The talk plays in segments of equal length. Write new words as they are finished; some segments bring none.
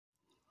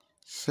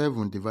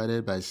7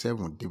 divided by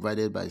 7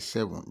 divided by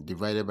 7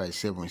 divided by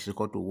 7 is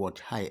equal to what?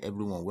 Hi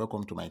everyone,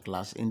 welcome to my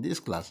class. In this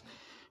class,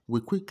 we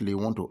quickly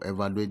want to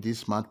evaluate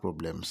this math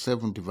problem.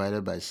 7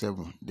 divided by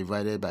 7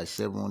 divided by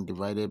 7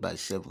 divided by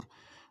 7.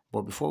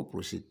 But before we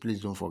proceed, please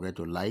don't forget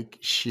to like,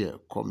 share,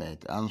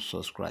 comment, and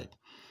subscribe.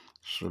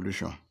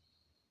 Solution.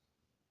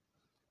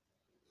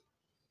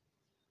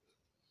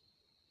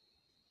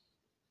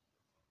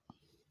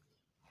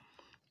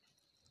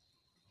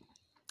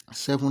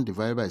 Seven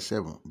divided by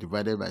 7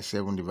 divided by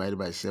 7 divided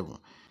by 7.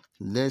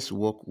 Let's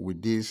work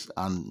with this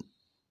and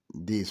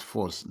this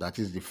first, that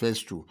is the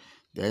first two.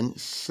 Then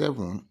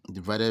 7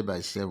 divided by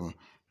 7,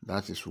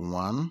 that is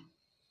 1.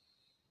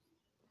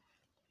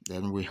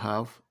 Then we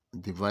have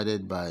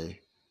divided by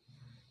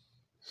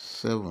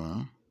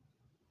 7,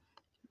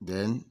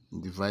 then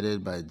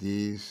divided by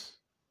this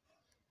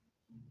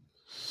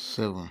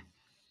 7.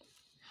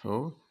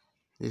 So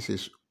this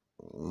is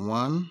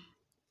 1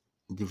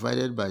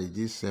 divided by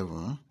this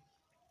 7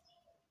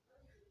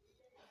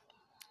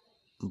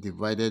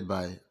 divided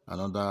by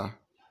another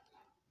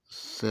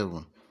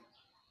 7.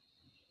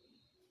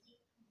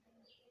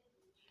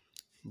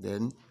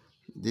 Then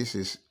this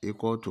is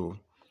equal to,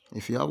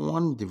 if you have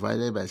 1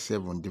 divided by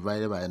 7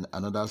 divided by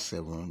another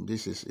 7,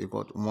 this is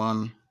equal to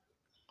 1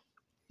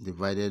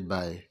 divided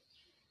by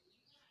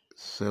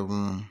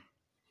 7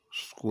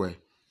 square.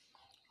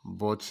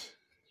 But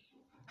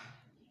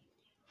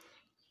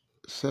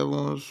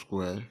 7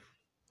 square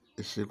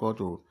is equal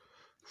to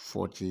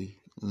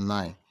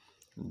 49.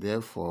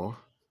 Therefore,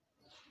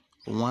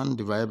 1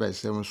 divided by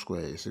 7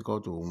 square is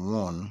equal to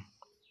 1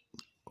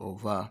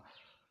 over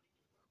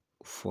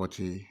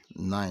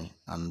 49.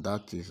 And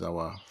that is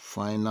our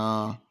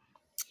final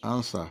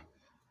answer.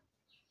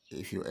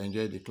 If you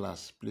enjoyed the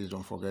class, please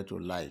don't forget to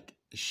like,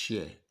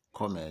 share,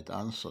 comment,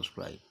 and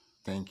subscribe.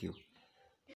 Thank you.